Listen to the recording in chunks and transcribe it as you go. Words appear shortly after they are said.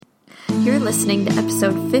You're listening to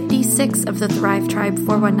episode 56 of the Thrive Tribe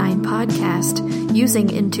 419 podcast,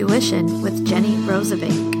 Using Intuition with Jenny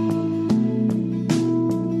Rosevink.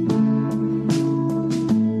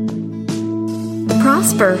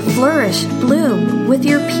 Prosper, flourish, bloom with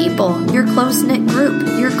your people, your close-knit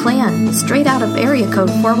group, your clan, straight out of area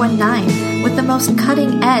code 419, with the most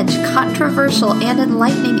cutting-edge, controversial, and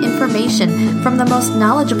enlightening information from the most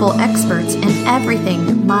knowledgeable experts in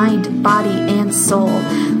everything mind, body, and soul.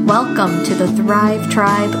 Welcome to the Thrive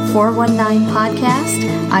Tribe 419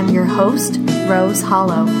 podcast. I'm your host, Rose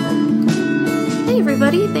Hollow. Hey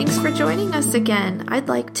everybody, thanks for joining us again. I'd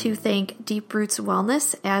like to thank Deep Roots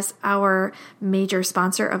Wellness as our major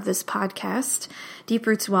sponsor of this podcast. Deep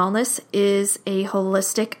Roots Wellness is a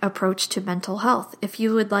holistic approach to mental health. If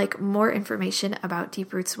you would like more information about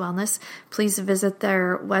Deep Roots Wellness, please visit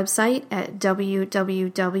their website at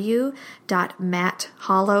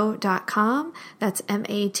www.matthollow.com. That's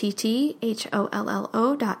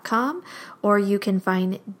MATTHOLLO.com, or you can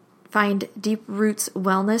find Deep Roots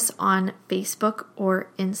Wellness on Facebook or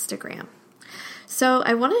Instagram. So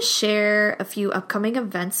I want to share a few upcoming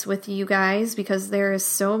events with you guys because there is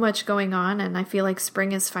so much going on and I feel like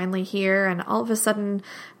spring is finally here and all of a sudden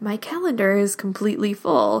my calendar is completely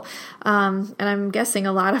full. And I'm guessing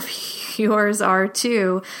a lot of yours are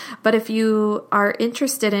too. But if you are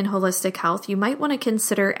interested in holistic health, you might want to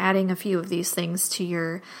consider adding a few of these things to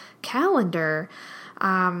your calendar.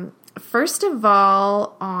 First of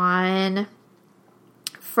all, on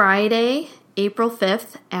Friday, April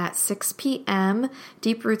 5th at 6 p.m.,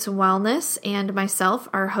 Deep Roots Wellness and myself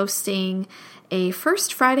are hosting a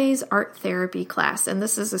First Fridays art therapy class. And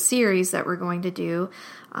this is a series that we're going to do.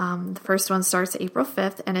 The first one starts April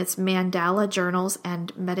 5th, and it's Mandala Journals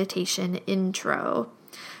and Meditation Intro.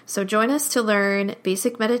 So join us to learn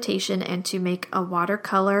basic meditation and to make a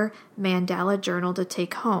watercolor mandala journal to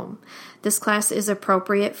take home. This class is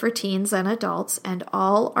appropriate for teens and adults, and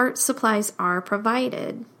all art supplies are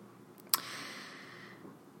provided.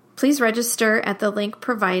 Please register at the link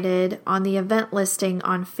provided on the event listing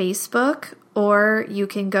on Facebook, or you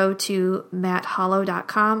can go to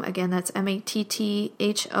matthollow.com. Again, that's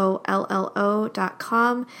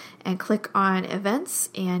MATTHOLLO.com, and click on events,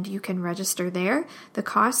 and you can register there. The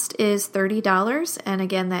cost is $30, and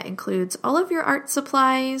again, that includes all of your art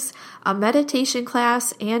supplies, a meditation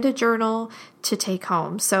class, and a journal to take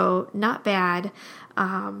home. So not bad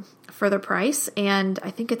for the price, and I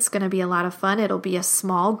think it's going to be a lot of fun. It'll be a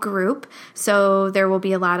small group, so there will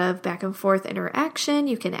be a lot of back and forth interaction.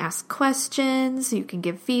 You can ask questions, you can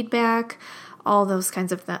give feedback, all those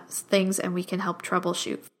kinds of things, and we can help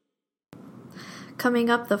troubleshoot. Coming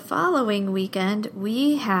up the following weekend,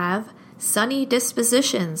 we have Sunny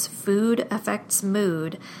Dispositions, Food Affects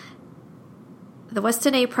Mood. The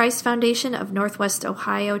Weston A. Price Foundation of Northwest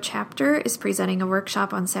Ohio chapter is presenting a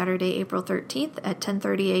workshop on Saturday, April 13th at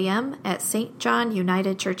 10:30 a.m. at St. John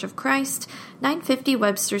United Church of Christ, 950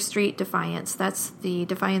 Webster Street, Defiance. That's the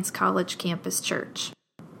Defiance College Campus Church.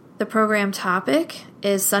 The program topic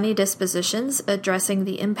is Sunny Dispositions, addressing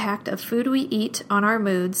the impact of food we eat on our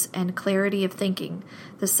moods and clarity of thinking.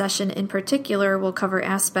 The session in particular will cover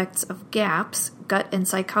aspects of GAPS, gut and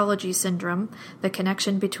psychology syndrome, the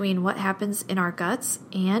connection between what happens in our guts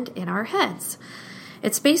and in our heads.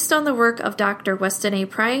 It's based on the work of Dr. Weston A.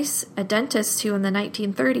 Price, a dentist who in the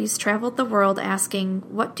 1930s traveled the world asking,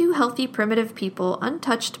 what do healthy primitive people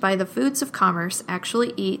untouched by the foods of commerce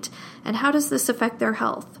actually eat, and how does this affect their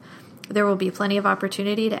health? There will be plenty of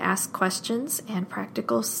opportunity to ask questions, and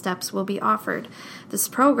practical steps will be offered. This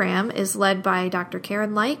program is led by Dr.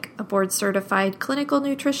 Karen Like, a board-certified clinical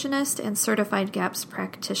nutritionist and certified GAPS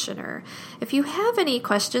practitioner. If you have any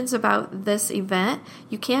questions about this event,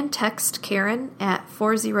 you can text Karen at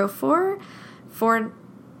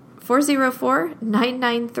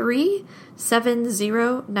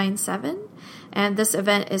 404-993-7097. And this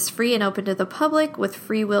event is free and open to the public, with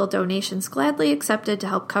free will donations gladly accepted to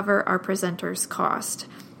help cover our presenters' cost.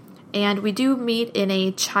 And we do meet in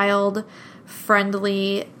a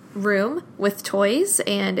child-friendly room with toys,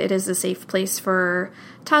 and it is a safe place for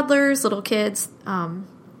toddlers, little kids,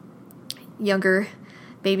 younger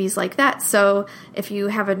babies like that. So if you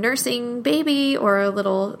have a nursing baby or a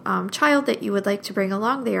little child that you would like to bring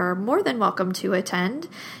along, they are more than welcome to attend,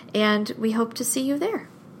 and we hope to see you there.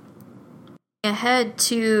 Ahead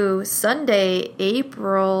to Sunday,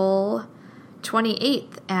 April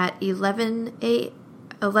 28th at 11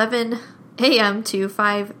 a.m. to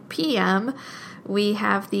 5 p.m., we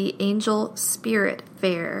have the Angel Spirit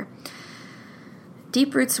Fair.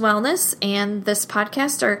 Deep Roots Wellness and this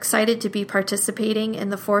podcast are excited to be participating in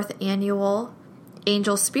the 4th annual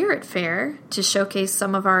Angel Spirit Fair to showcase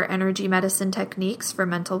some of our energy medicine techniques for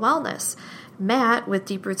mental wellness. Matt with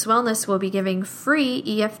Deep Roots Wellness will be giving free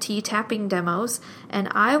EFT tapping demos, and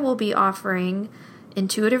I will be offering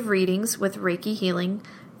intuitive readings with Reiki healing,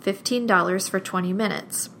 $15 for 20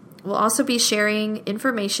 minutes. We'll also be sharing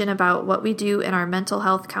information about what we do in our mental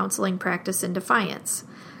health counseling practice in Defiance.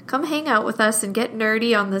 Come hang out with us and get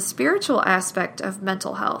nerdy on the spiritual aspect of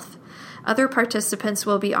mental health. Other participants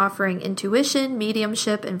will be offering intuition,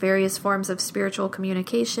 mediumship, and various forms of spiritual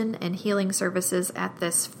communication and healing services at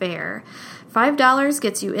this fair. $5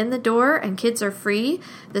 gets you in the door and kids are free.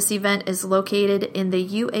 This event is located in the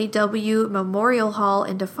UAW Memorial Hall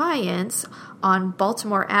in Defiance on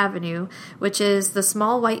Baltimore Avenue, which is the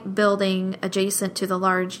small white building adjacent to the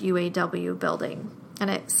large UAW building.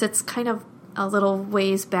 And it sits kind of a little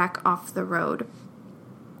ways back off the road.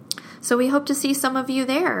 So we hope to see some of you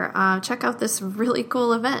there. Check out this really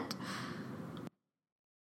cool event.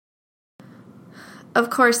 Of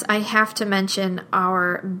course, I have to mention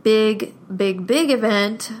our big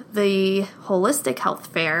event, the Holistic Health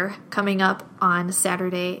Fair, coming up on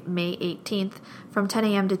Saturday, May 18th from 10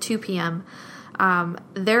 a.m. to 2 p.m.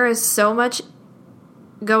 There is so much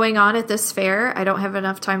going on at this fair. I don't have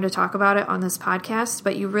enough time to talk about it on this podcast,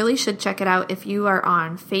 but you really should check it out if you are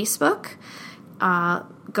on Facebook.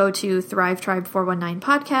 Go to Thrive Tribe 419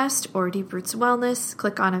 Podcast or Deep Roots Wellness,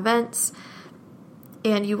 click on events,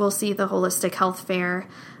 and you will see the Holistic Health Fair.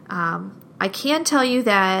 I can tell you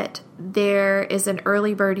that there is an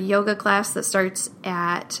early bird yoga class that starts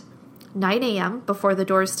at 9 a.m. before the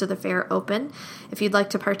doors to the fair open. If you'd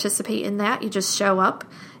like to participate in that, you just show up.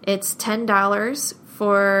 It's $10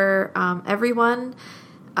 for everyone.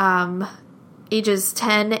 Ages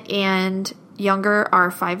 10 and younger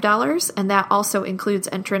are $5, and that also includes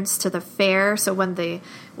entrance to the fair. So when the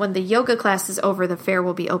yoga class is over, the fair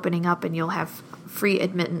will be opening up and you'll have free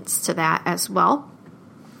admittance to that as well.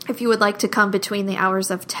 If you would like to come between the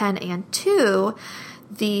hours of 10 and 2,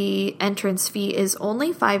 the entrance fee is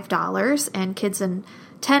only $5, and kids in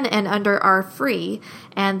 10 and under are free.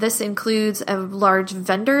 And this includes a large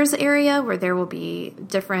vendors area where there will be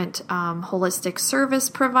different holistic service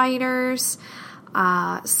providers,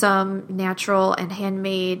 some natural and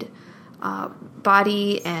handmade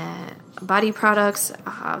body products.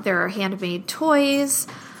 There are handmade toys.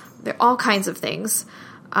 There are all kinds of things.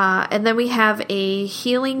 And then we have a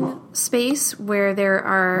healing space where there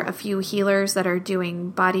are a few healers that are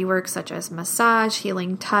doing body work such as massage,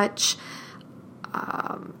 healing touch,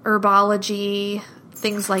 herbology,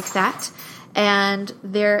 things like that. And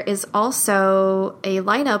there is also a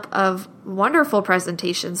lineup of wonderful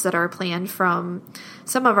presentations that are planned from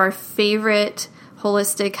some of our favorite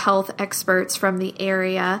holistic health experts from the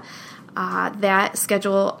area. That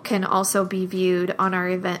schedule can also be viewed on our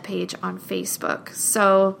event page on Facebook.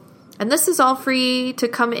 So, and this is all free to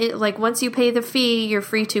come in. Like once you pay the fee, you're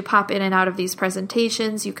free to pop in and out of these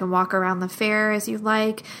presentations. You can walk around the fair as you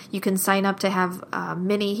like. You can sign up to have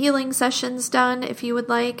mini healing sessions done if you would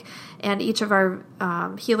like. And each of our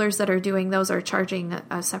healers that are doing those are charging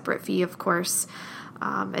a separate fee, of course.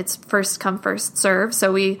 It's first come, first serve.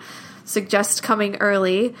 So we suggest coming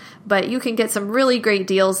early, but you can get some really great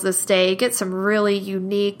deals this day, get some really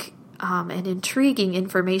unique and intriguing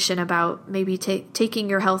information about maybe taking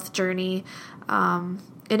your health journey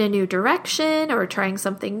in a new direction or trying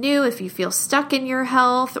something new if you feel stuck in your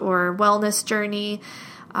health or wellness journey,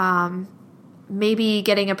 maybe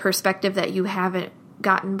getting a perspective that you haven't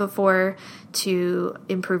gotten before to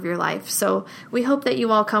improve your life. So we hope that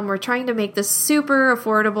you all come. We're trying to make this super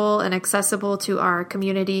affordable and accessible to our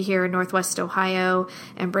community here in Northwest Ohio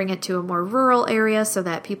and bring it to a more rural area so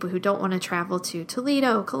that people who don't want to travel to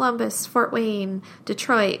Toledo, Columbus, Fort Wayne,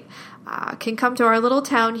 Detroit can come to our little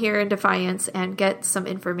town here in Defiance and get some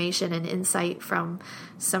information and insight from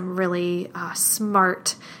some really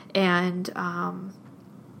smart and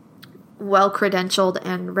well-credentialed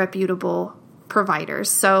and reputable providers.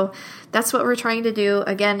 So that's what we're trying to do.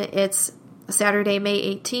 Again, it's Saturday,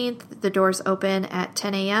 May 18th. The doors open at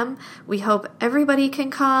 10 a.m. We hope everybody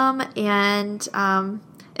can come. And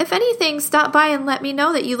if anything, stop by and let me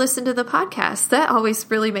know that you listen to the podcast. That always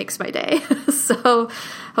really makes my day. So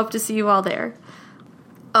hope to see you all there.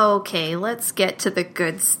 Okay, let's get to the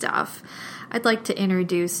good stuff. I'd like to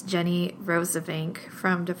introduce Jenny Rosevink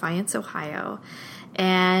from Defiance, Ohio.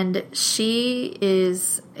 And she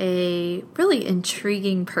is a really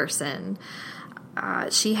intriguing person.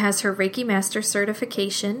 She has her Reiki Master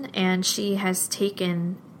certification, and she has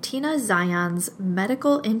taken Tina Zion's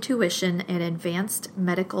Medical Intuition and Advanced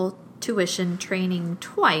Medical Tuition training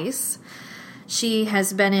twice. She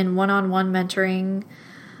has been in one-on-one mentoring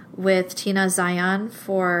with Tina Zion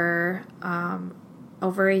for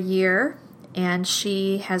over a year, and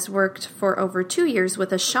she has worked for over 2 years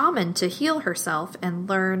with a shaman to heal herself and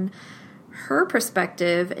learn her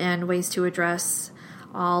perspective and ways to address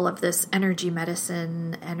all of this energy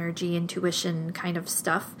medicine, energy intuition kind of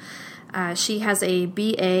stuff. She has a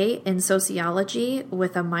BA in sociology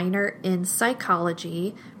with a minor in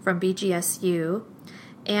psychology from BGSU.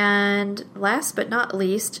 And last but not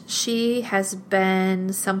least, she has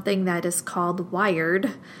been something that is called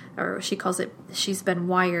wired, or she calls it, she's been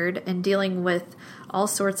wired and dealing with all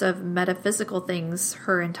sorts of metaphysical things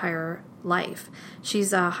her entire life.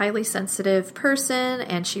 She's a highly sensitive person,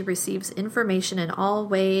 and she receives information in all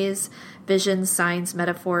ways: visions, signs,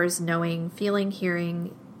 metaphors, knowing, feeling,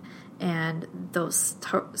 hearing, and those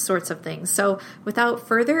sorts of things. So without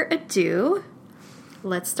further ado,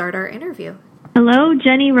 let's start our interview. Hello,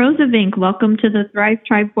 Jenny Rosevink. Welcome to the Thrive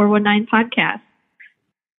Tribe 419 podcast.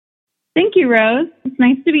 Thank you, Rose. It's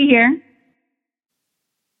nice to be here.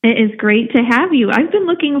 It is great to have you. I've been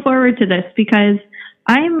looking forward to this because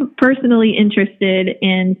I'm personally interested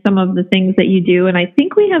in some of the things that you do, and I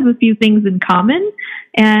think we have a few things in common.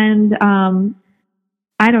 And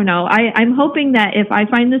I don't know. I'm hoping that if I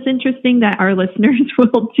find this interesting, that our listeners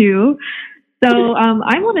will too. So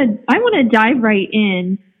I want to dive right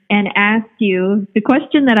in and ask you the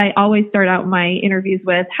question that I always start out my interviews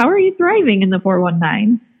with: how are you thriving in the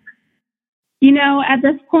 419? You know, at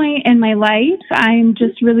this point in my life, I'm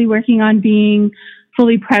just really working on being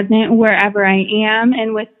fully present wherever I am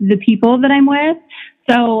and with the people that I'm with.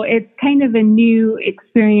 So it's kind of a new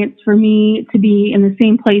experience for me to be in the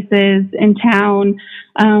same places in town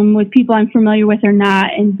with people I'm familiar with or not,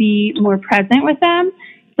 and be more present with them.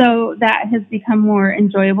 So that has become more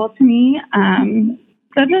enjoyable to me.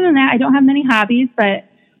 So other than that, I don't have many hobbies, but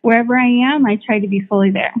wherever I am, I try to be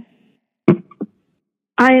fully there.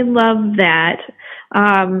 I love that.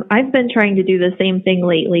 I've been trying to do the same thing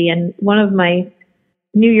lately, and one of my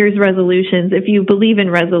New Year's resolutions, if you believe in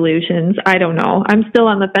resolutions, I don't know. I'm still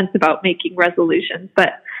on the fence about making resolutions, but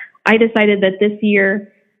I decided that this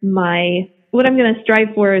year what I'm going to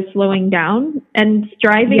strive for is slowing down, and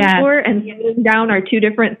striving for and slowing down are two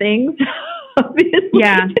different things, obviously.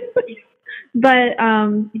 Yeah. But,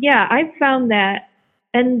 I've found that,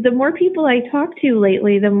 and the more people I talk to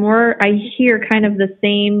lately, the more I hear kind of the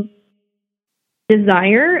same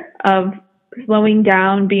desire of slowing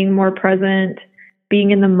down, being more present,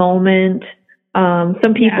 being in the moment.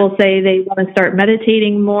 Some people say they want to start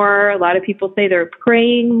meditating more. A lot of people say they're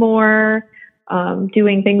praying more,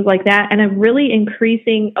 doing things like that, and a really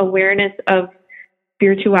increasing awareness of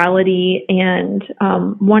spirituality and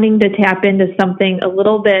wanting to tap into something a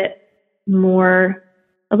little bit more,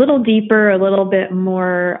 a little deeper, a little bit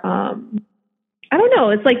more, I don't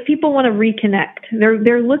know. It's like people want to reconnect.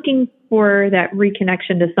 They're looking for that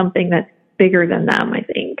reconnection to something that's bigger than them, I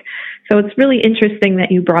think. So it's really interesting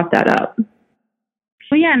that you brought that up.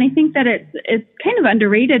 Well, yeah, and I think that it's kind of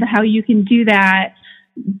underrated how you can do that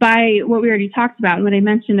by what we already talked about and what I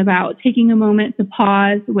mentioned about taking a moment to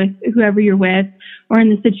pause with whoever you're with or in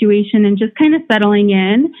the situation and just kind of settling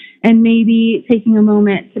in, and maybe taking a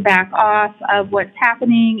moment to back off of what's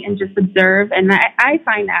happening and just observe. And I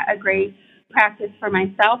find that a great practice for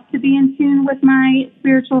myself to be in tune with my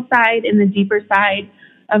spiritual side and the deeper side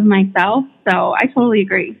of myself. So I totally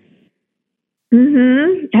agree.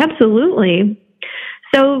 Absolutely.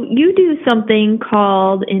 So you do something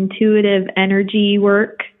called intuitive energy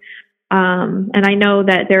work, and I know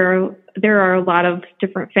that there are a lot of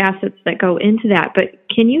different facets that go into that, but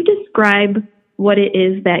can you describe what it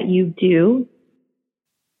is that you do?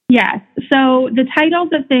 Yes. So the titles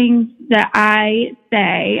of things that I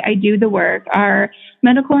say I do the work are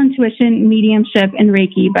medical intuition, mediumship, and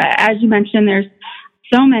Reiki. But as you mentioned, there's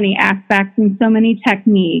so many aspects and so many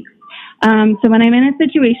techniques. So when I'm in a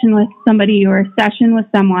situation with somebody or a session with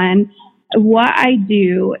someone, what I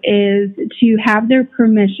do is to have their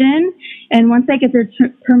permission. And once I get their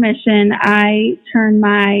permission, I turn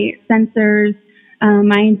my sensors,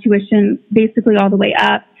 my intuition basically all the way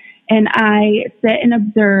up. And I sit and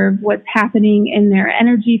observe what's happening in their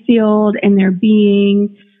energy field and their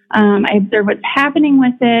being. I observe what's happening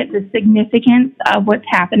with it, the significance of what's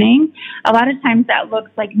happening. A lot of times that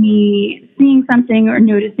looks like me seeing something or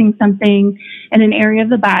noticing something in an area of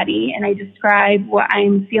the body, and I describe what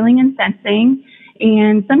I'm feeling and sensing.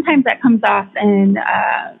 And sometimes that comes off in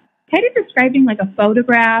kind of describing like a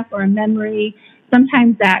photograph or a memory.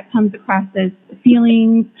 Sometimes that comes across as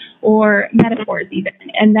feelings or metaphors even.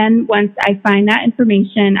 And then once I find that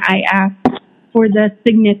information, I ask for the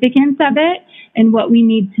significance of it and what we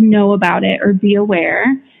need to know about it or be aware.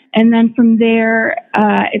 And then from there,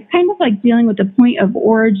 it's kind of like dealing with the point of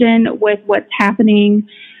origin with what's happening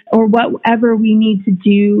or whatever we need to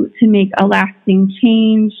do to make a lasting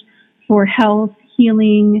change for health,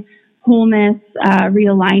 healing, wholeness,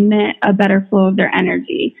 realignment, a better flow of their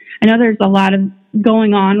energy. I know there's a lot of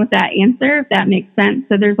going on with that answer, if that makes sense.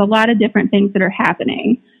 So there's a lot of different things that are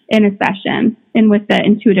happening in a session and with the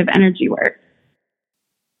intuitive energy work.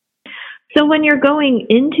 So when you're going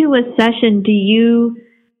into a session, do you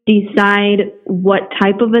decide what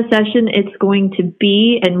type of a session it's going to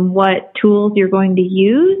be and what tools you're going to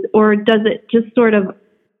use, or does it just sort of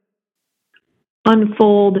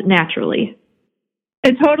unfold naturally?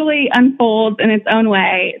 It totally unfolds in its own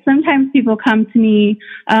way. Sometimes people come to me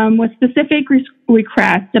with specific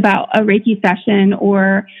requests about a Reiki session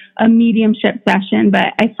or a mediumship session, but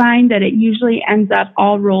I find that it usually ends up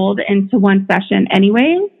all rolled into one session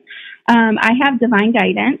anyways. I have divine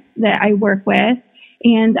guidance that I work with,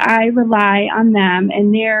 and I rely on them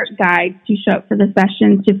and their guides to show up for the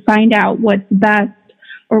session to find out what's best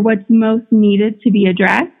or what's most needed to be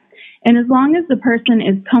addressed. And as long as the person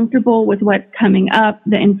is comfortable with what's coming up,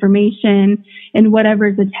 the information, and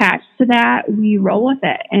whatever's attached to that, we roll with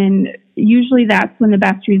it. And usually that's when the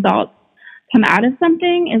best results come out of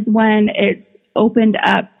something, is when it's opened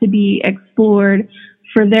up to be explored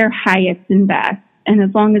for their highest and best. And as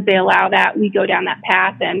long as they allow that, we go down that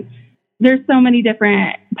path. And there's so many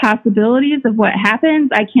different possibilities of what happens.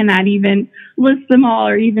 I cannot even list them all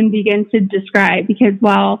or even begin to describe, because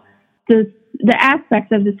while the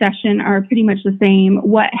aspects of the session are pretty much the same,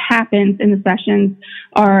 what happens in the sessions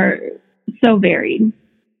are so varied.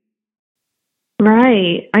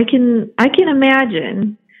 Right. I can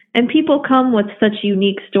imagine. And people come with such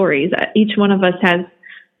unique stories. Each one of us has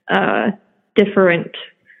a different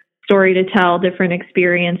story to tell, different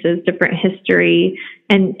experiences, different history.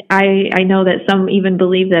 And I know that some even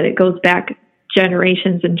believe that it goes back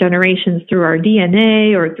generations and generations through our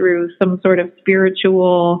DNA or through some sort of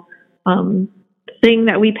spiritual thing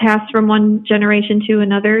that we pass from one generation to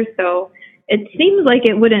another. So it seems like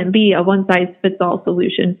it wouldn't be a one-size-fits-all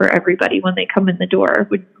solution for everybody when they come in the door.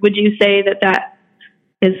 Would you say that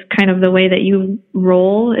is kind of the way that you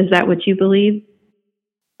roll? Is that what you believe?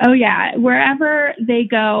 Oh, yeah. Wherever they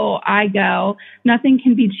go, I go. Nothing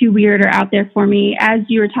can be too weird or out there for me. As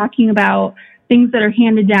you were talking about things that are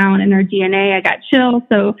handed down in our DNA, I got chills.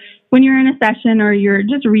 So when you're in a session or you're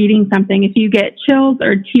just reading something, if you get chills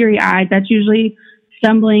or teary-eyed, that's usually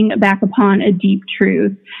stumbling back upon a deep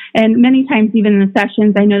truth. And many times, even in the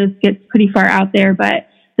sessions, I know this gets pretty far out there, but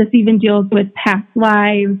this even deals with past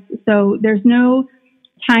lives. So there's no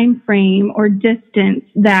time frame or distance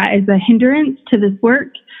that is a hindrance to this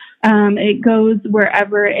work. It goes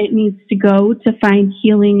wherever it needs to go to find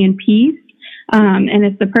healing and peace. And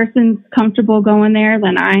if the person's comfortable going there,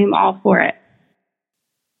 then I'm all for it.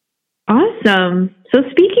 Awesome. So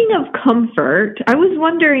speaking of comfort, I was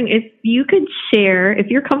wondering if you could share, if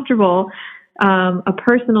you're comfortable, a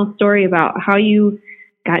personal story about how you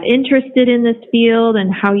got interested in this field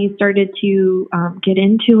and how you started to get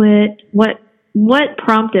into it. What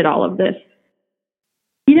prompted all of this?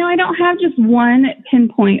 You know, I don't have just one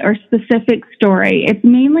pinpoint or specific story. It's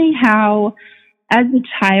mainly how, as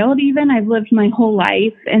a child even, I've lived my whole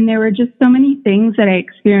life, and there were just so many things that I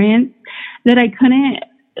experienced that I couldn't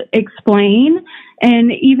explain.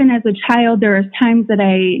 And even as a child, there was times that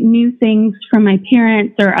I knew things from my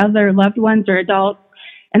parents or other loved ones or adults.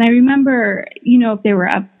 And I remember, you know, if they were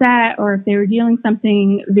upset or if they were dealing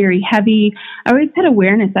something very heavy, I always had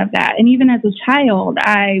awareness of that. And even as a child,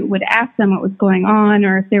 I would ask them what was going on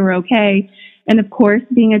or if they were okay. And of course,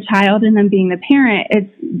 being a child and then being the parent,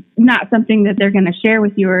 it's not something that they're going to share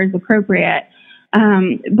with you or is appropriate.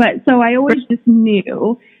 But so I always just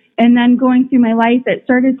knew. And then going through my life, it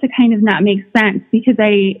started to kind of not make sense because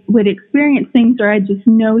I would experience things or I'd just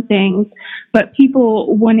know things, but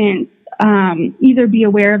people wouldn't either be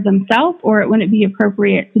aware of themselves or it wouldn't be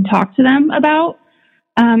appropriate to talk to them about.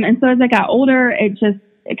 And so as I got older, it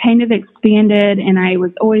kind of expanded, and I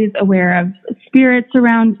was always aware of spirits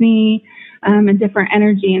around me and different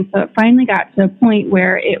energy. And so it finally got to a point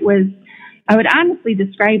where it was, I would honestly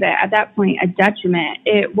describe it at that point, a detriment.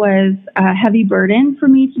 It was a heavy burden for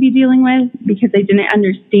me to be dealing with because I didn't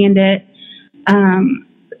understand it.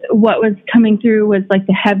 What was coming through was like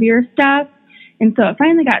the heavier stuff. And so it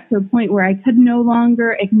finally got to a point where I could no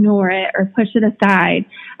longer ignore it or push it aside.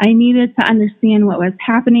 I needed to understand what was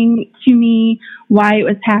happening to me, why it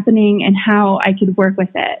was happening, and how I could work with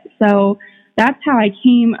it. So that's how I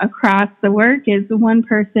came across the work, is one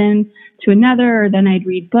person to another, or then I'd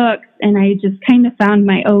read books, and I just kind of found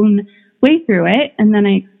my own way through it. And then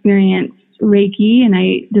I experienced Reiki, and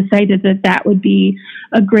I decided that that would be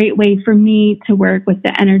a great way for me to work with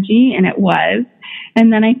the energy, and it was.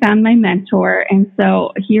 And then I found my mentor, and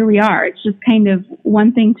so here we are. It's just kind of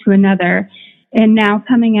one thing to another. And now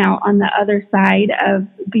coming out on the other side of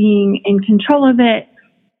being in control of it,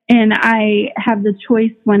 and I have the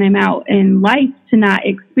choice when I'm out in life to not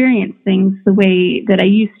experience things the way that I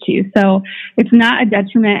used to. So it's not a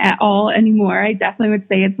detriment at all anymore. I definitely would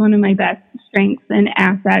say it's one of my best strengths and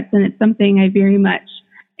assets, and it's something I very much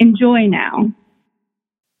enjoy now.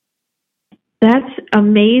 That's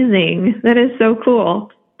amazing. That is so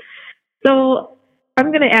cool. So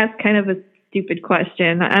I'm going to ask kind of a stupid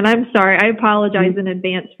question, and I'm sorry. I apologize in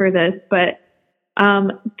advance for this, but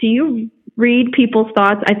do you read people's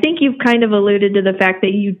thoughts? I think you've kind of alluded to the fact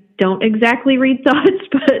that you don't exactly read thoughts,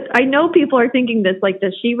 but I know people are thinking this, like,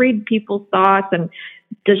 does she read people's thoughts, and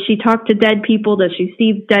does she talk to dead people? Does she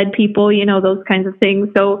see dead people? You know, those kinds of things.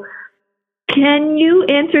 So can you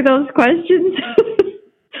answer those questions?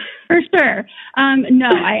 For sure. No,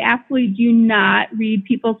 I absolutely do not read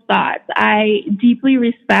people's thoughts. I deeply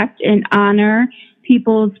respect and honor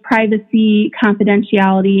people's privacy,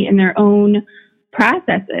 confidentiality, and their own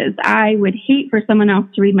processes. I would hate for someone else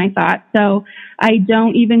to read my thoughts, so I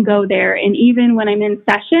don't even go there. And even when I'm in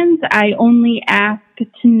sessions, I only ask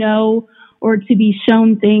to know or to be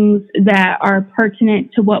shown things that are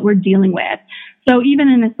pertinent to what we're dealing with. So even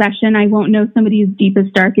in a session, I won't know somebody's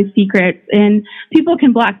deepest, darkest secrets, and people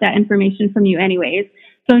can block that information from you anyways.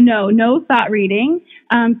 So no thought reading.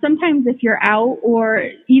 Sometimes if you're out or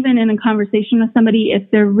even in a conversation with somebody, if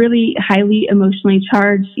they're really highly emotionally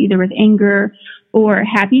charged, either with anger or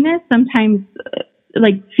happiness, sometimes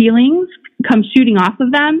like feelings come shooting off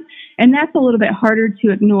of them. And that's a little bit harder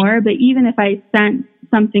to ignore. But even if I sense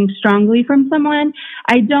something strongly from someone,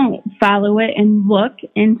 I don't follow it and look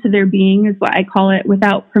into their being, is what I call it,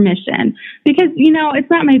 without permission. Because, it's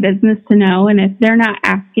not my business to know. And if they're not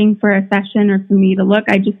asking for a session or for me to look,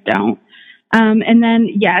 I just don't. And then,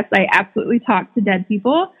 yes, I absolutely talk to dead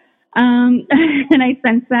people. And I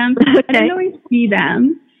sense them. Okay. I don't always see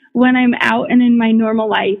them when I'm out and in my normal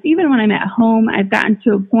life. Even when I'm at home, I've gotten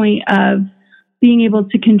to a point of being able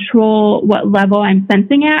to control what level I'm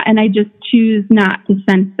sensing at, and I just choose not to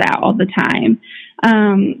sense that all the time.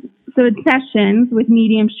 So in sessions with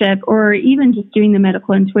mediumship or even just doing the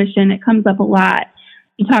medical intuition, it comes up a lot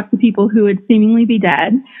to talk to people who would seemingly be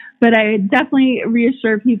dead. But I definitely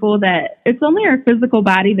reassure people that it's only our physical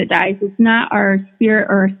body that dies. It's not our spirit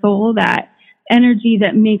or our soul. That energy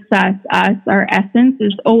that makes us, our essence,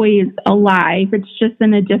 is always alive. It's just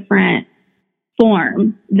in a different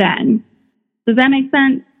form then. Does that make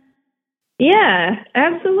sense? Yeah,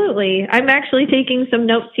 absolutely. I'm actually taking some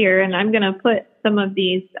notes here, and I'm going to put some of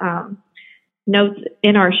these notes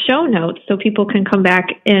in our show notes so people can come back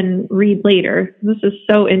and read later. This is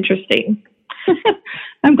so interesting.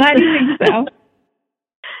 I'm glad you think so.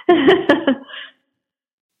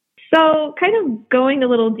 So kind of going a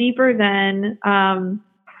little deeper then,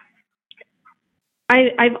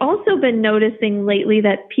 I've also been noticing lately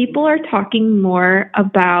that people are talking more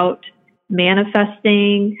about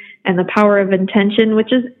manifesting and the power of intention,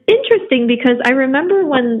 which is interesting because I remember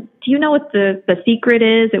do you know what the Secret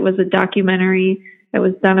is? It was a documentary that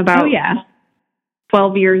was done about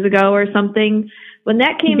 12 years ago or something. When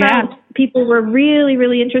that came out, people were really,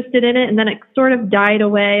 really interested in it, and then it sort of died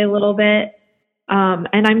away a little bit.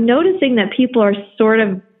 And I'm noticing that people are sort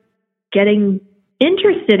of getting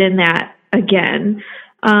interested in that again.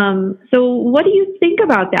 So what do you think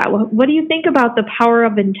about that? What do you think about the power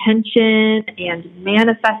of intention and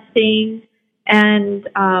manifesting, and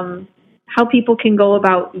how people can go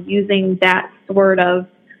about using that sort of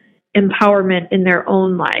empowerment in their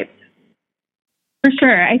own life? For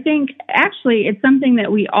sure. I think actually it's something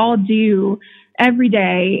that we all do every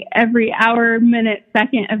day, every hour, minute,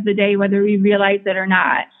 second of the day, whether we realize it or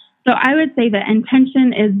not. So I would say that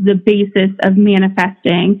intention is the basis of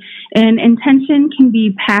manifesting, and intention can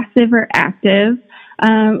be passive or active.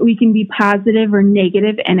 We can be positive or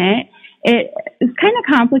negative in it. It's kind of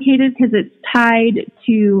complicated because it's tied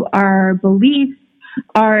to our beliefs,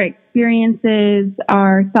 our experiences,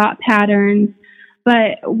 our thought patterns.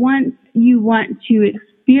 But once you want to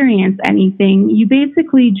experience anything, you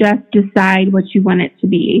basically just decide what you want it to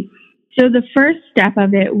be. So the first step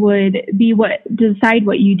of it would be decide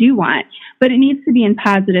what you do want, but it needs to be in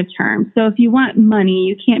positive terms. So if you want money,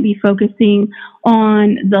 you can't be focusing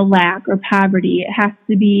on the lack or poverty. It has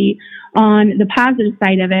to be on the positive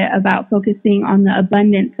side of it, about focusing on the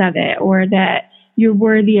abundance of it, or that you're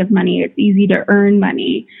worthy of money. It's easy to earn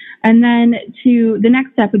money. And then the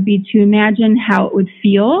next step would be to imagine how it would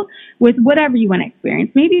feel with whatever you want to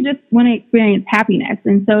experience. Maybe you just want to experience happiness.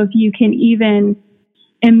 And so if you can even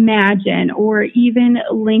imagine or even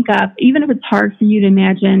link up, even if it's hard for you to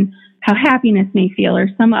imagine how happiness may feel or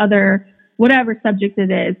some other, whatever subject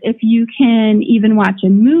it is, if you can even watch a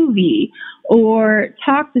movie or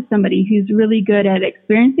talk to somebody who's really good at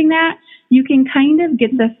experiencing that, you can kind of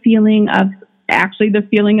get the feeling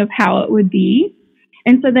of how it would be.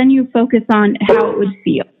 And so then you focus on how it would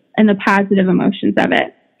feel and the positive emotions of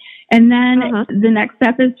it. And then the next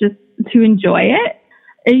step is just to enjoy it.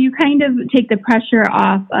 You kind of take the pressure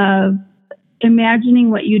off of imagining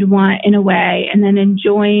what you'd want in a way and then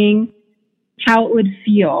enjoying how it would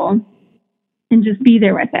feel and just be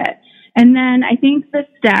there with it. And then I think the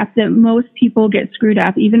step that most people get screwed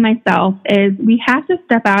up, even myself, is we have to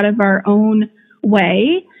step out of our own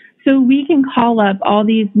way so we can call up all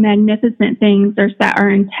these magnificent things or set our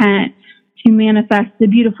intent to manifest the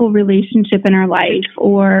beautiful relationship in our life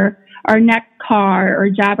or our next car or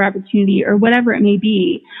job opportunity or whatever it may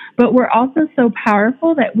be. But we're also so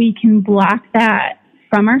powerful that we can block that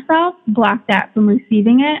from ourselves, block that from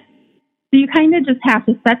receiving it. So you kind of just have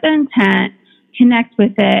to set the intent, connect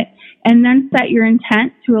with it, and then set your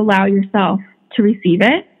intent to allow yourself to receive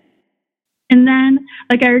it. And then,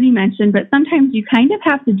 like I already mentioned, but sometimes you kind of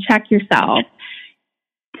have to check yourself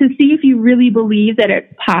to see if you really believe that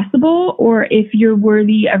it's possible or if you're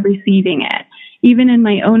worthy of receiving it. Even in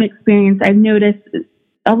my own experience, I've noticed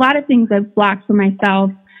a lot of things I've blocked for myself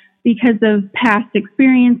because of past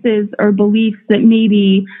experiences or beliefs that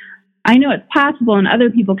maybe I know it's possible and other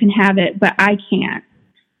people can have it, but I can't.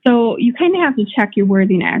 So you kind of have to check your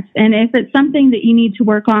worthiness. And if it's something that you need to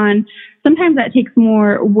work on, sometimes that takes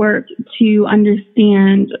more work to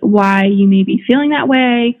understand why you may be feeling that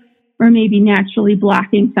way or maybe naturally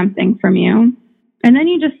blocking something from you. And then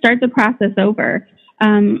you just start the process over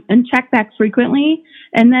and check back frequently.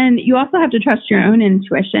 And then you also have to trust your own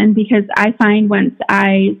intuition, because I find once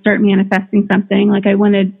I start manifesting something, like I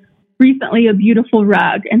wanted recently a beautiful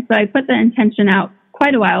rug. And so I put the intention out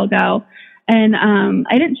quite a while ago. And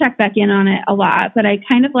I didn't check back in on it a lot, but I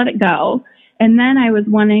kind of let it go. And then I was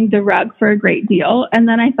wanting the rug for a great deal. And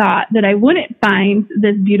then I thought that I wouldn't find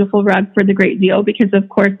this beautiful rug for the great deal because, of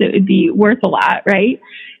course, it would be worth a lot, right?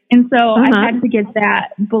 And so I had to get that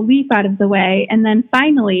belief out of the way. And then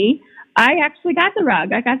finally, I actually got the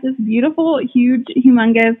rug. I got this beautiful, huge,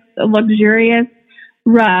 humongous, luxurious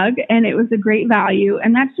rug, and it was a great value.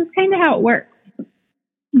 And that's just kind of how it works,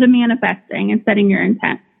 the manifesting and setting your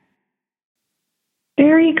intent.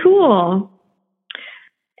 Very cool.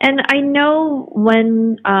 And I know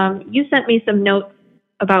when you sent me some notes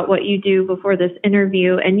about what you do before this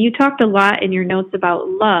interview, and you talked a lot in your notes about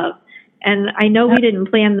love. And I know we didn't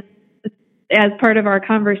plan this as part of our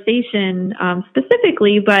conversation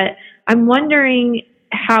specifically, but I'm wondering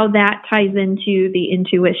how that ties into the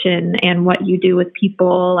intuition and what you do with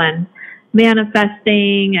people and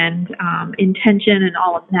manifesting and intention and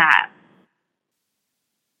all of that.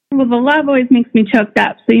 Well, the love always makes me choked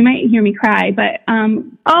up, so you might hear me cry, but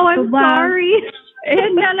I'm sorry.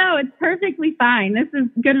 No, it's perfectly fine. This is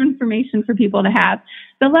good information for people to have.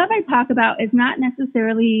 The love I talk about is not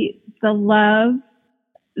necessarily the love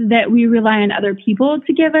that we rely on other people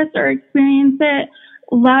to give us or experience it.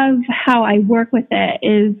 Love, how I work with it,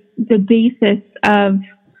 is the basis of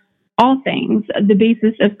all things, the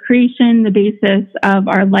basis of creation, the basis of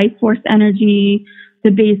our life force energy, the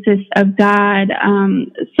basis of God,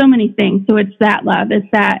 so many things. So it's that love. It's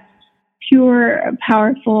that pure,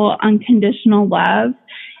 powerful, unconditional love.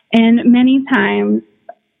 And many times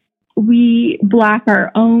we block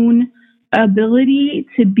our own ability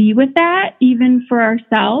to be with that, even for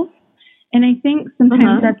ourselves. And I think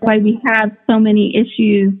sometimes that's why we have so many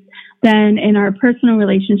issues then in our personal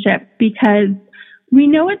relationships, because we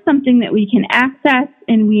know it's something that we can access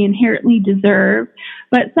and we inherently deserve,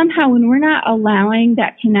 but somehow when we're not allowing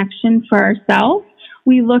that connection for ourselves,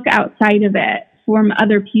 we look outside of it from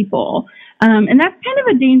other people. And that's kind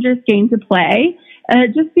of a dangerous game to play,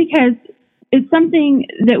 just because it's something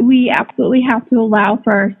that we absolutely have to allow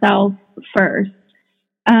for ourselves first.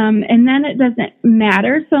 And then it doesn't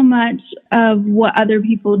matter so much of what other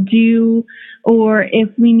people do or if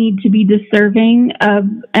we need to be deserving of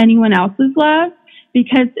anyone else's love,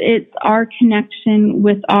 because it's our connection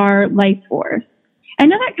with our life force. I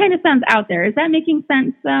know that kind of sounds out there. Is that making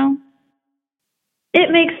sense, though? It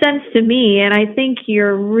makes sense to me, and I think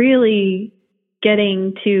you're really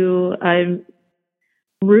getting to a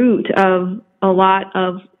root of a lot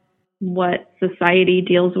of what society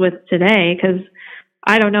deals with today, because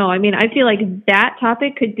I don't know. I mean, I feel like that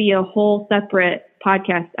topic could be a whole separate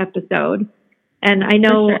podcast episode. And I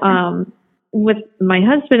know For sure. With my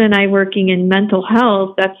husband and I working in mental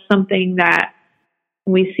health, that's something that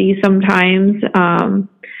we see sometimes.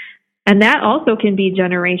 And that also can be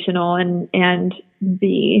generational, and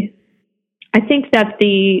I think that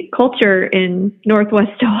the culture in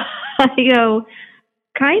Northwest Ohio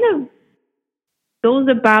kind of goes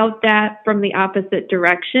about that from the opposite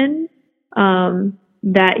direction.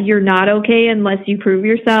 That you're not okay unless you prove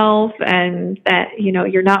yourself, and that,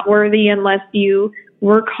 you're not worthy unless you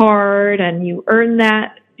work hard and you earn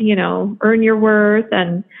that, earn your worth.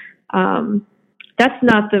 And that's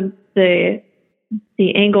not the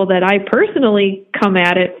angle that I personally come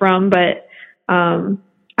at it from, but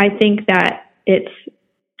I think that it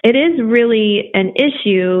is really an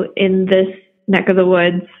issue in this neck of the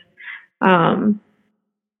woods,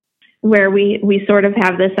 where we sort of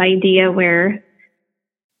have this idea where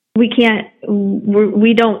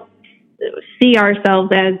we don't see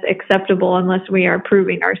ourselves as acceptable unless we are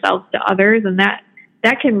proving ourselves to others, and that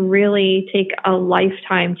can really take a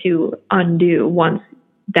lifetime to undo once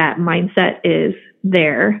that mindset is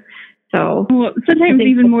there. So sometimes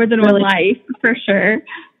even more than one life, for sure.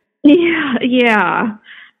 Yeah.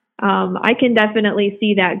 I can definitely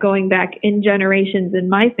see that going back in generations in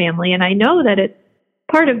my family, and I know that it's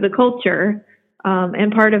part of the culture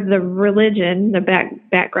and part of the religion, the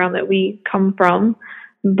background that we come from,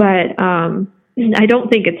 but I don't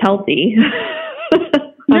think it's healthy.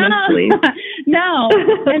 Honestly. No.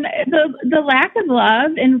 And the lack of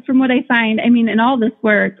love, and from what I find, I mean, in all this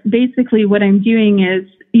work, basically what I'm doing is,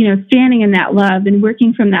 standing in that love and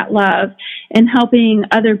working from that love and helping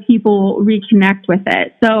other people reconnect with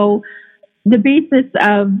it. So the basis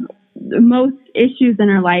of most issues in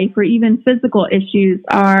our life, or even physical issues,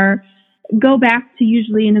 go back to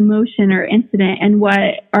usually an emotion or incident and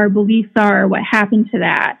what our beliefs are, what happened to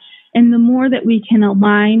that. And the more that we can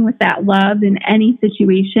align with that love in any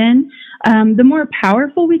situation, the more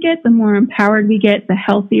powerful we get, the more empowered we get, the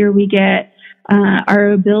healthier we get.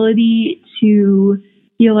 Our ability to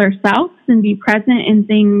heal ourselves and be present in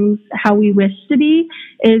things how we wish to be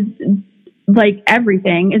is, like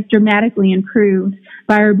everything, is dramatically improved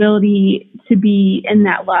by our ability to be in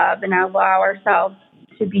that love and allow ourselves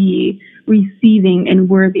to be receiving and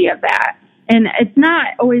worthy of that. And it's not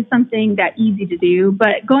always something that easy to do,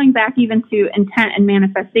 but going back even to intent and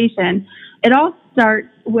manifestation, it all starts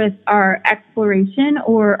with our exploration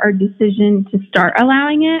or our decision to start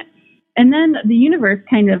allowing it. And then the universe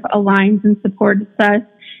kind of aligns and supports us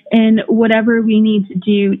in whatever we need to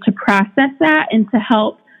do to process that and to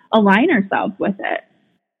help align ourselves with it.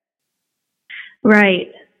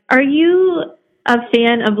 Right. Are you a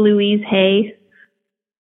fan of Louise Hay?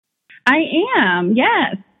 I am,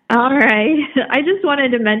 yes. All right. I just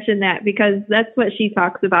wanted to mention that because that's what she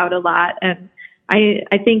talks about a lot. And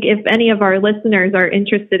I think if any of our listeners are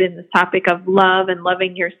interested in this topic of love and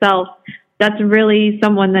loving yourself, that's really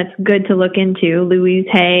someone that's good to look into, Louise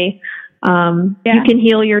Hay. You Can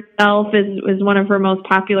Heal Yourself is one of her most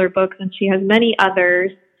popular books, and she has many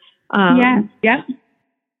others. Yeah.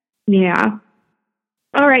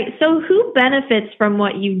 All right. So who benefits from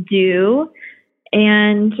what you do?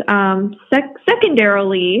 And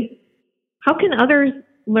secondarily, how can others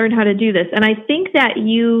learn how to do this? And I think that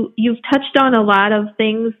you've touched on a lot of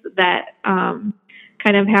things that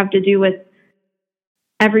kind of have to do with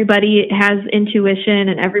everybody has intuition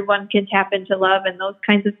and everyone can tap into love and those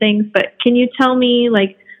kinds of things. But can you tell me,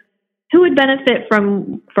 like, who would benefit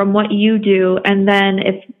from what you do? And then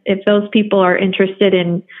if those people are interested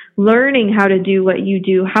in learning how to do what you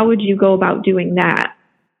do, how would you go about doing that?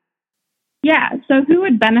 Yeah, so who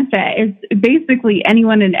would benefit is basically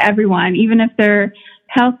anyone and everyone, even if they're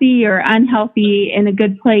healthy or unhealthy, in a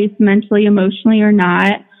good place mentally, emotionally, or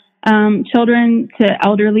not. Children to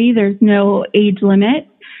elderly, there's no age limit.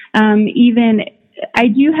 Even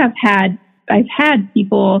I've had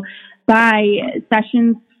people buy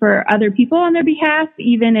sessions for other people on their behalf,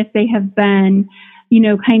 even if they have been,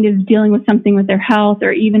 kind of dealing with something with their health,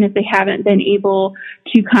 or even if they haven't been able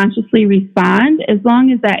to consciously respond. As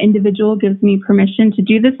long as that individual gives me permission to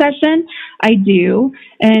do the session, I do.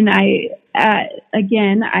 And I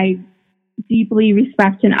deeply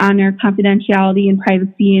respect and honor confidentiality and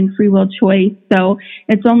privacy and free will choice. So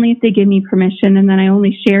it's only if they give me permission, and then I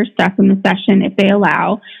only share stuff in the session if they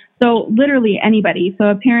allow. So literally anybody. So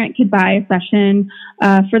a parent could buy a session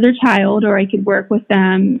for their child, or I could work with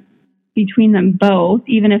them between them both,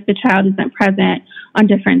 even if the child isn't present, on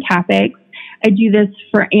different topics. I do this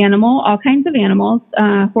for all kinds of animals,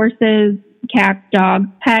 horses, cats, dogs,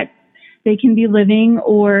 pets. They can be living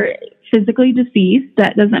or physically deceased.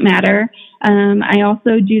 That doesn't matter. I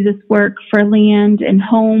also do this work for land and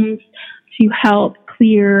homes to help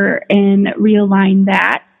clear and realign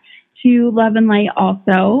that to Love and Light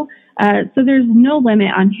also. So there's no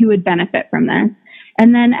limit on who would benefit from this.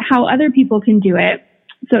 And then how other people can do it.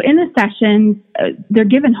 So in the sessions, they're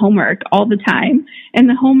given homework all the time. And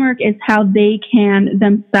the homework is how they can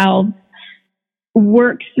themselves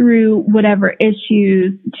work through whatever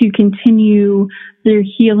issues to continue their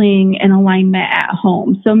healing and alignment at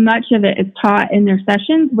home. So much of it is taught in their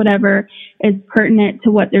sessions, whatever is pertinent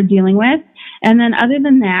to what they're dealing with. And then other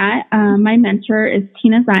than that, my mentor is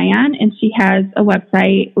Tina Zion, and she has a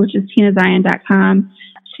website, which is tinazion.com.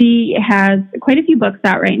 She has quite a few books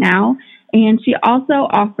out right now. And she also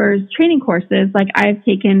offers training courses like I've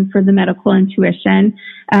taken for the medical intuition.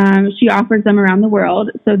 She offers them around the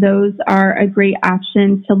world. So those are a great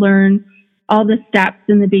option to learn all the steps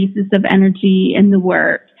and the basis of energy in the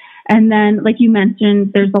work. And then, like you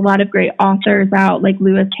mentioned, there's a lot of great authors out like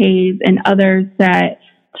Lewis Hayes and others that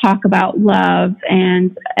talk about love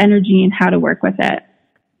and energy and how to work with it.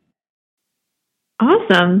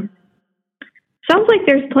 Awesome. Sounds like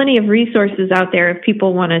there's plenty of resources out there if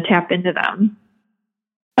people want to tap into them.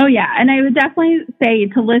 Oh, yeah. And I would definitely say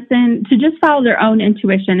to listen, to just follow their own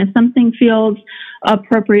intuition. If something feels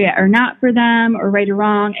appropriate or not for them or right or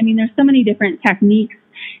wrong, I mean, there's so many different techniques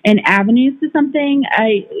and avenues to something.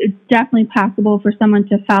 It's definitely possible for someone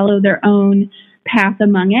to follow their own path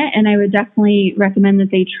among it. And I would definitely recommend that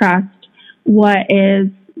they trust what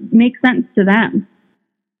makes sense to them.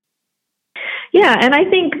 Yeah. And I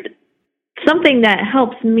think something that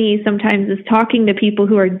helps me sometimes is talking to people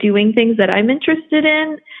who are doing things that I'm interested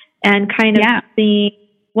in and kind of seeing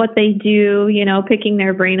what they do, picking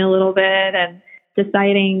their brain a little bit and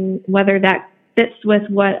deciding whether that fits with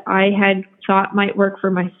what I had thought might work for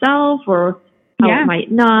myself or how it might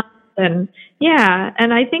not. And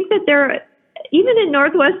I think that even in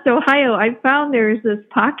Northwest Ohio, I found there's this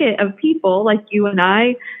pocket of people like you and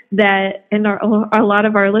I and a lot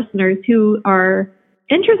of our listeners who are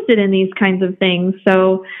interested in these kinds of things.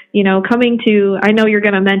 So, I know you're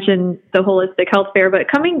going to mention the Holistic Health Fair, but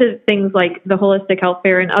coming to things like the Holistic Health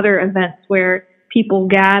Fair and other events where people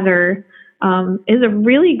gather is a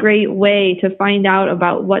really great way to find out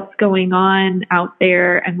about what's going on out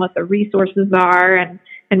there and what the resources are and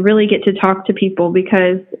really get to talk to people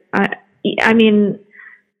because,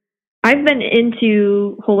 I've been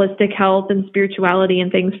into holistic health and spirituality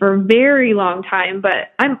and things for a very long time,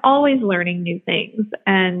 but I'm always learning new things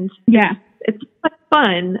and it's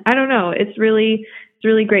fun. I don't know. It's really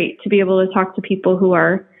great to be able to talk to people who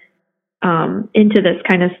are into this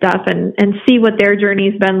kind of stuff and see what their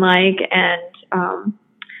journey's been like and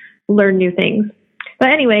learn new things. But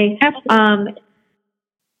anyway, I'm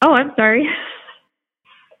sorry.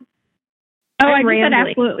 Oh, I just said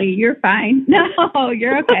absolutely. You're fine. No,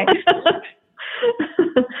 you're okay.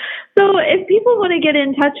 So if people want to get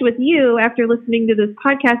in touch with you after listening to this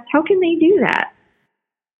podcast, how can they do that?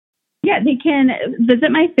 Yeah, they can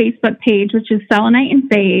visit my Facebook page, which is Selenite and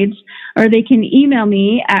Sage, or they can email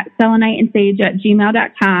me at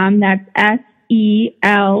seleniteandsage@gmail.com. That's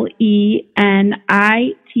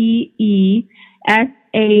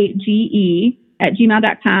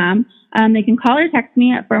SELENITESAGE@gmail.com. They can call or text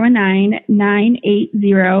me at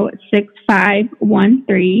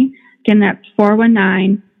 419-980-6513. Again, that's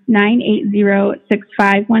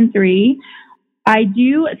 419-980-6513. I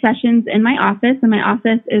do sessions in my office, and my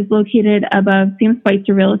office is located above Sam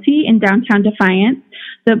Spicer Realty in downtown Defiance.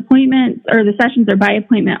 The appointments or the sessions are by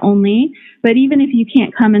appointment only, but even if you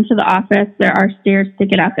can't come into the office, there are stairs to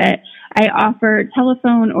get up it. I offer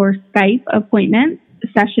telephone or Skype appointments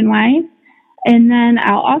session-wise. And then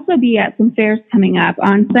I'll also be at some fairs coming up.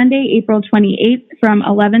 On Sunday, April 28th from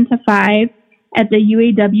 11 to 5 at the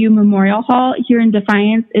UAW Memorial Hall here in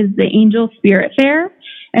Defiance is the Angel Spirit Fair.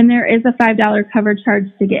 And there is a $5 cover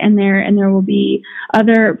charge to get in there. And there will be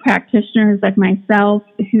other practitioners like myself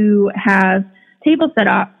who have tables set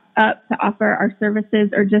up to offer our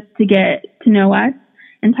services or just to get to know us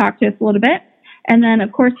and talk to us a little bit. And then,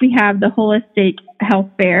 of course, we have the Holistic Health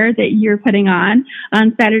Fair that you're putting on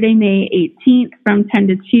Saturday, May 18th from 10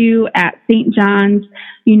 to 2 at St. John's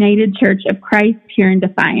United Church of Christ here in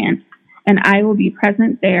Defiance. And I will be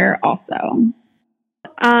present there also.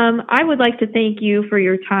 I would like to thank you for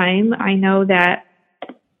your time. I know that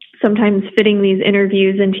sometimes fitting these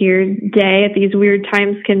interviews into your day at these weird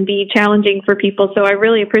times can be challenging for people. So I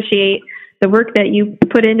really appreciate the work that you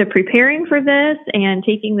put into preparing for this and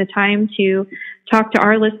taking the time to talk to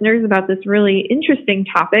our listeners about this really interesting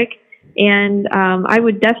topic. And I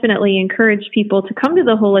would definitely encourage people to come to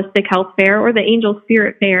the Holistic Health Fair or the Angel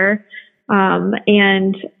Spirit Fair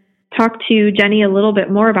and talk to Jenny a little bit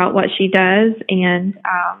more about what she does and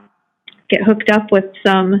get hooked up with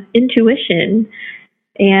some intuition.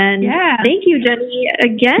 And thank you, Jenny,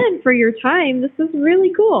 again for your time. This was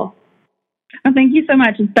really cool. Oh, thank you so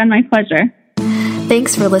much. It's been my pleasure.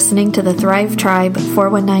 Thanks for listening to the Thrive Tribe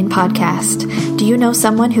 419 podcast. Do you know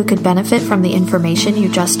someone who could benefit from the information you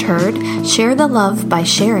just heard? Share the love by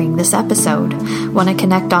sharing this episode. Want to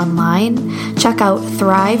connect online? Check out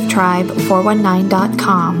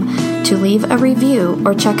thrivetribe419.com to leave a review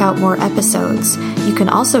or check out more episodes. You can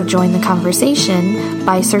also join the conversation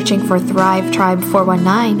by searching for Thrive Tribe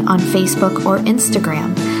 419 on Facebook or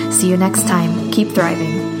Instagram. See you next time. Keep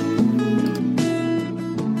thriving.